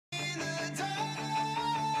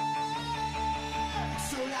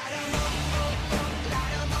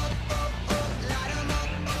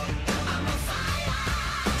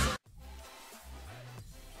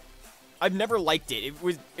I've never liked it.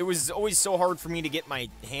 It was always so hard for me to get my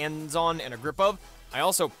hands on and a grip of. I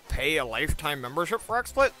also pay a lifetime membership for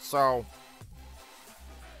XSplit, so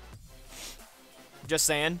just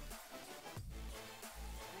saying.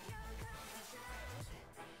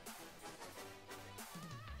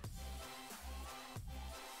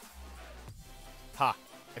 Ha!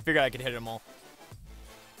 I figured I could hit them all.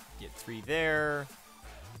 Get 3 there.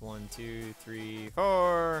 1, 2, 3,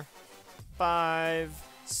 4, 5,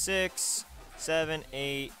 6, 7,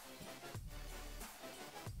 8.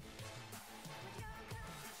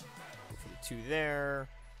 Go for the 2 there.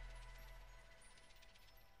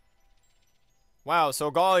 Wow, so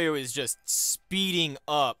Galio is just speeding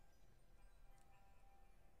up.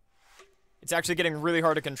 It's actually getting really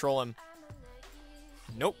hard to control him.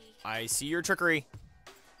 Nope, I see your trickery.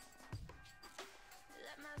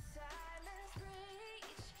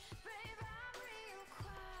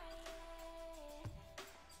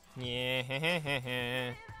 Yeah.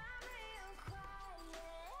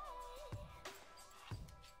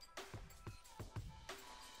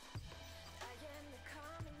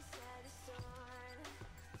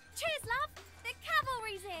 Cheers, love! The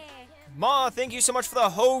cavalry's here! Ma, thank you so much for the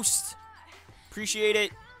host. Appreciate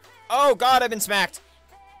it. Oh, God, I've been smacked.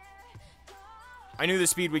 I knew the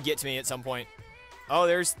speed would get to me at some point. Oh,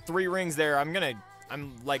 there's 3 rings there. I'm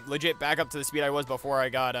like legit back up to the speed I was before I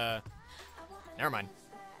got, never mind.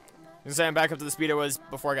 I was gonna say I'm back up to the speed I was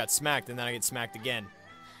before I got smacked, and then I get smacked again.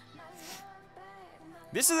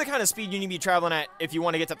 This is the kind of speed you need to be traveling at if you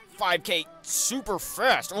want to get to 5K super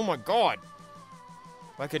fast. Oh my God.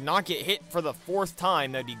 If I could not get hit for the 4th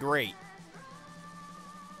time, that'd be great.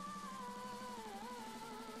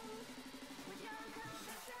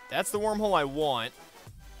 That's the wormhole I want.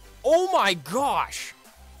 Oh my gosh!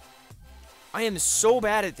 I am so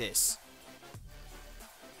bad at this.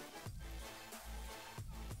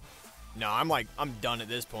 No, I'm done at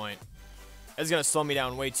this point. That's gonna slow me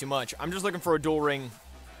down way too much. I'm just looking for a dual ring.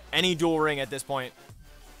 Any dual ring at this point.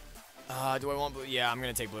 Do I want blue? Yeah, I'm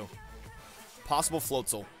gonna take blue. Possible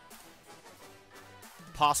Floatzel.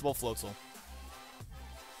 Possible Floatzel.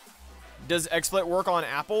 Does XSplit work on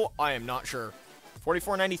Apple? I am not sure.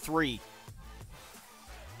 $44.93.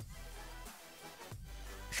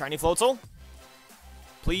 Shiny Floatzel?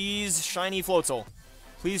 Please, Shiny Floatzel.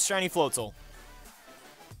 Please, Shiny Floatzel.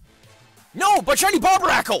 No, but Shiny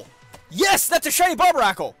Barbaracle! Yes, that's a Shiny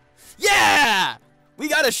Barbaracle! Yeah! We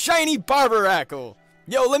got a Shiny Barbaracle!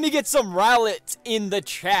 Yo, let me get some Rowlet in the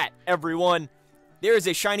chat, everyone. There is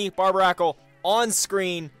a Shiny Barbaracle on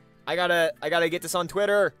screen. I gotta get this on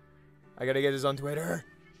Twitter. I gotta get this on Twitter.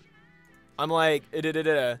 I'm like,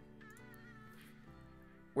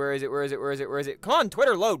 where is it? Where is it? Where is it? Where is it? Come on,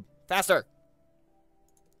 Twitter, load faster.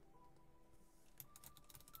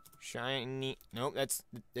 Shiny. Nope, that's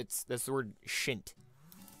the word shint.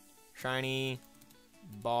 Shiny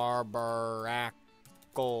Barbaracle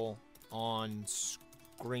on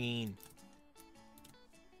screen.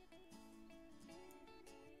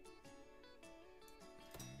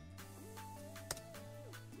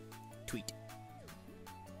 Tweet.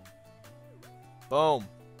 Boom.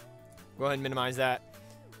 Go ahead and minimize that.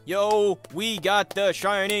 Yo, we got the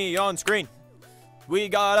shiny on screen. We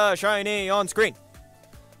got a shiny on screen.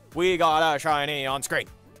 We got a shiny on screen.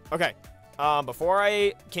 Okay. Before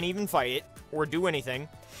I can even fight it or do anything,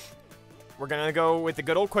 we're gonna go with the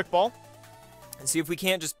good old quick ball and see if we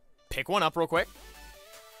can't just pick one up real quick.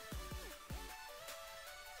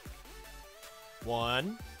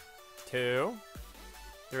 1, 2,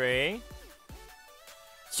 3.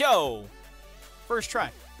 Yo! First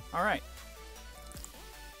try. All right.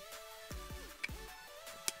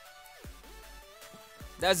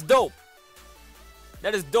 That's dope.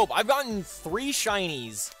 That is dope. I've gotten 3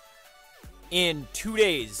 shinies in 2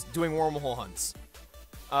 days doing wormhole hunts.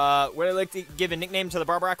 Would I like to give a nickname to the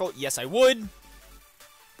Barbaracle? Yes, I would.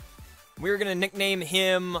 We're gonna nickname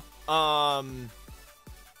him, oh,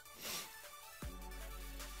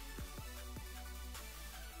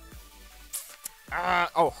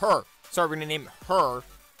 her. Sorry, we're gonna name her,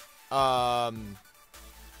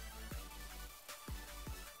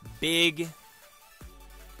 Big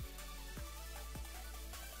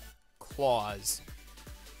Claws.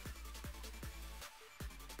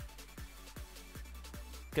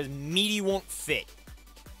 Because meaty won't fit.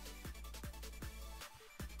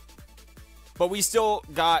 But we still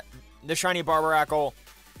got the shiny Barbaracle.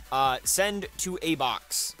 Send to a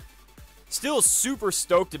box. Still super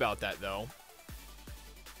stoked about that, though.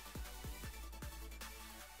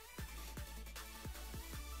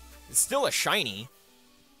 It's still a shiny.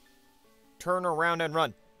 Turn around and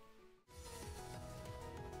run.